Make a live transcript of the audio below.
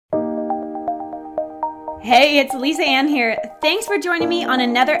Hey, it's Lisa Ann here. Thanks for joining me on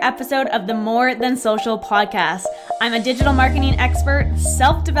another episode of the More Than Social podcast. I'm a digital marketing expert,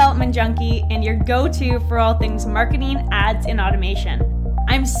 self-development junkie, and your go-to for all things marketing, ads, and automation.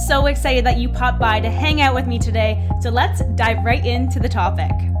 I'm so excited that you popped by to hang out with me today, so let's dive right into the topic.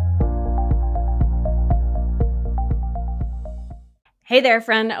 Hey there,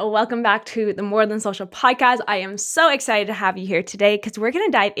 friend. Welcome back to the More Than Social podcast. I am so excited to have you here today because we're going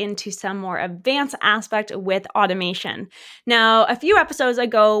to dive into some more advanced aspect with automation. Now, a few episodes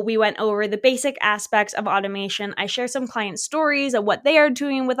ago, we went over the basic aspects of automation. I shared some client stories of what they are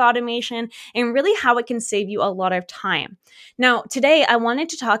doing with automation and really how it can save you a lot of time. Now, today, I wanted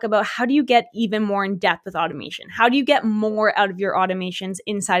to talk about how do you get even more in depth with automation? How do you get more out of your automations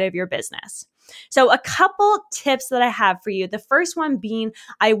inside of your business? So a couple tips that I have for you. The first one being,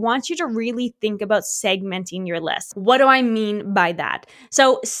 I want you to really think about segmenting your list. What do I mean by that?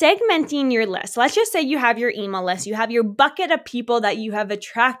 So segmenting your list. Let's just say you have your email list. You have your bucket of people that you have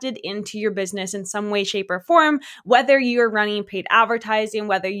attracted into your business in some way, shape, or form, whether you're running paid advertising,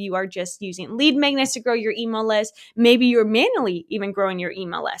 whether you are just using lead magnets to grow your email list, maybe you're manually even growing your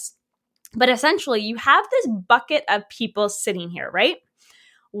email list. But essentially, you have this bucket of people sitting here, right?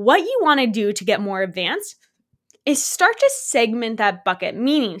 What you want to do to get more advanced is start to segment that bucket,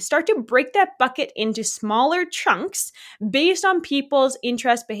 meaning start to break that bucket into smaller chunks based on people's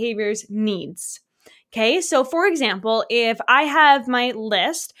interests, behaviors, needs. Okay, so for example, if I have my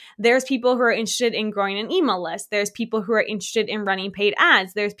list, there's people who are interested in growing an email list. There's people who are interested in running paid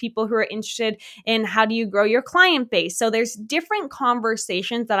ads. There's people who are interested in how do you grow your client base. So there's different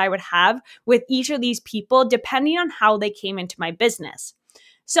conversations that I would have with each of these people depending on how they came into my business.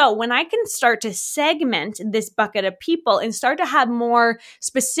 So when I can start to segment this bucket of people and start to have more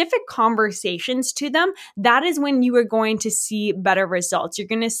specific conversations to them, that is when you are going to see better results. You're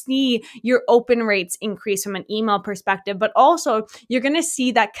going to see your open rates increase from an email perspective, but also you're going to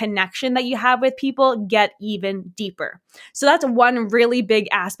see that connection that you have with people get even deeper. So that's one really big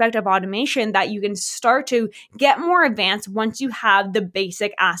aspect of automation that you can start to get more advanced once you have the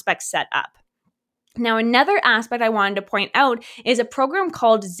basic aspects set up. Now, another aspect I wanted to point out is a program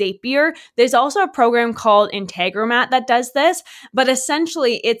called Zapier. There's also a program called Integromat that does this, but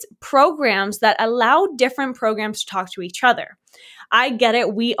essentially it's programs that allow different programs to talk to each other. I get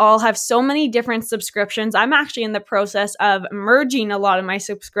it. We all have so many different subscriptions. I'm actually in the process of merging a lot of my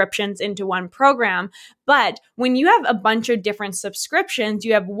subscriptions into one program. But when you have a bunch of different subscriptions,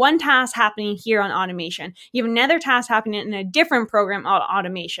 you have one task happening here on automation. You have another task happening in a different program on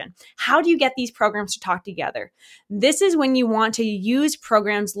automation. How do you get these programs to talk together? This is when you want to use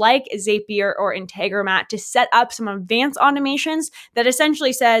programs like Zapier or Integromat to set up some advanced automations that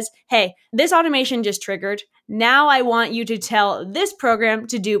essentially says, hey, this automation just triggered. Now I want you to tell this program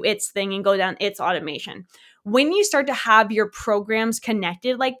to do its thing and go down its automation. When you start to have your programs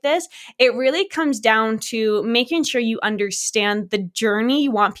connected like this, it really comes down to making sure you understand the journey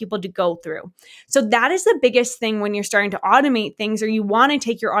you want people to go through. So that is the biggest thing when you're starting to automate things or you want to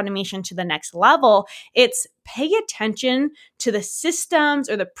take your automation to the next level. It's pay attention to the systems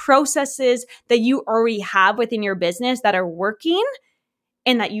or the processes that you already have within your business that are working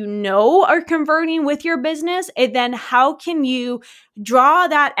and that you know are converting with your business, and then how can you draw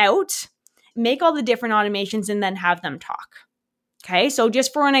that out, make all the different automations, and then have them talk. Okay, so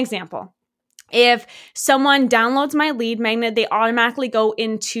just for an example, if someone downloads my lead magnet, they automatically go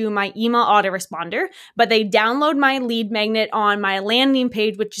into my email autoresponder, but they download my lead magnet on my landing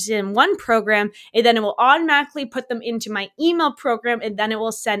page, which is in one program, and then it will automatically put them into my email program, and then it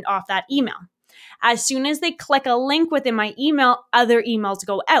will send off that email. As soon as they click a link within my email, other emails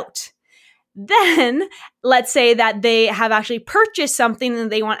go out. Then let's say that they have actually purchased something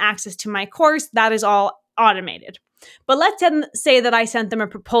and they want access to my course. That is all automated. But let's say that I sent them a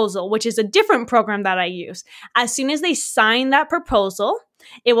proposal, which is a different program that I use. As soon as they sign that proposal,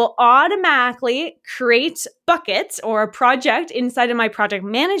 it will automatically create buckets or a project inside of my project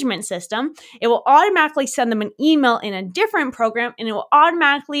management system. It will automatically send them an email in a different program, and it will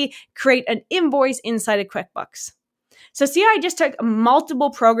automatically create an invoice inside of QuickBooks. So see, I just took multiple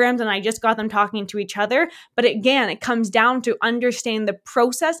programs and I just got them talking to each other. But again, it comes down to understanding the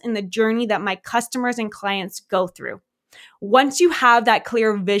process and the journey that my customers and clients go through. Once you have that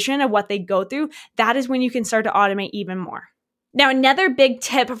clear vision of what they go through, that is when you can start to automate even more. Now, another big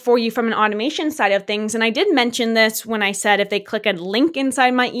tip for you from an automation side of things, and I did mention this when I said if they click a link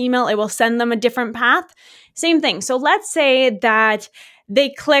inside my email, it will send them a different path. Same thing. So let's say that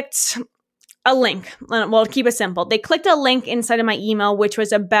they clicked a link. Well, keep it simple. They clicked a link inside of my email, which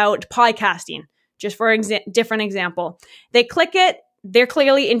was about podcasting, just for different example. They click it. they're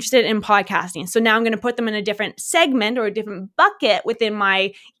clearly interested in podcasting. So now I'm going to put them in a different segment or a different bucket within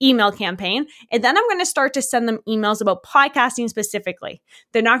my email campaign. And then I'm going to start to send them emails about podcasting specifically.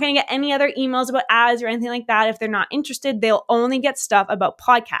 They're not going to get any other emails about ads or anything like that. If they're not interested, they'll only get stuff about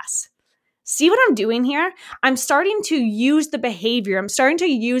podcasts. See what I'm doing here? I'm starting to use the behavior. I'm starting to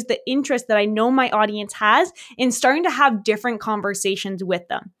use the interest that I know my audience has and starting to have different conversations with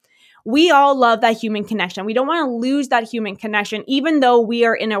them. We all love that human connection. We don't want to lose that human connection, even though we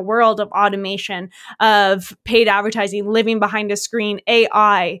are in a world of automation, of paid advertising, living behind a screen,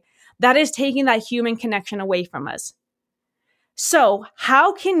 AI, that is taking that human connection away from us. So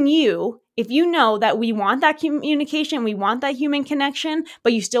how can you, if you know that we want that communication, we want that human connection,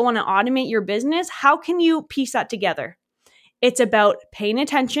 but you still want to automate your business, how can you piece that together? It's about paying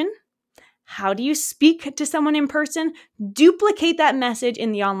attention. How do you speak to someone in person? Duplicate that message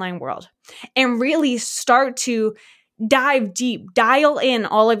in the online world and really start to dive deep, dial in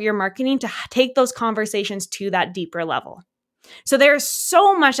all of your marketing to take those conversations to that deeper level. So there's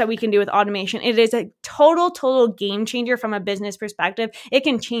so much that we can do with automation. It is a total game changer from a business perspective. It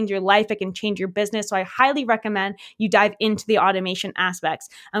can change your life. It can change your business. So I highly recommend you dive into the automation aspects.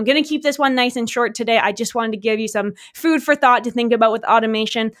 I'm going to keep this one nice and short today. I just wanted to give you some food for thought to think about with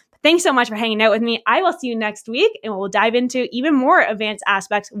automation. Thanks so much for hanging out with me. I will see you next week and we'll dive into even more advanced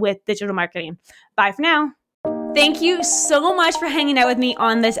aspects with digital marketing. Bye for now. Thank you so much for hanging out with me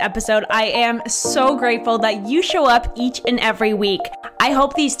on this episode. I am so grateful that you show up each and every week. I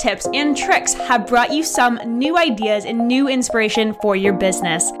hope these tips and tricks have brought you some new ideas and new inspiration for your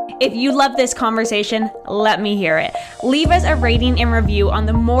business. If you love this conversation, let me hear it. Leave us a rating and review on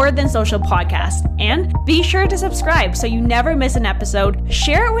the More Than Social podcast. And be sure to subscribe so you never miss an episode.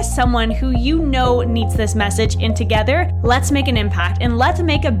 Share it with someone who you know needs this message. And together, let's make an impact and let's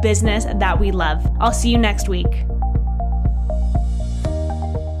make a business that we love. I'll see you next week.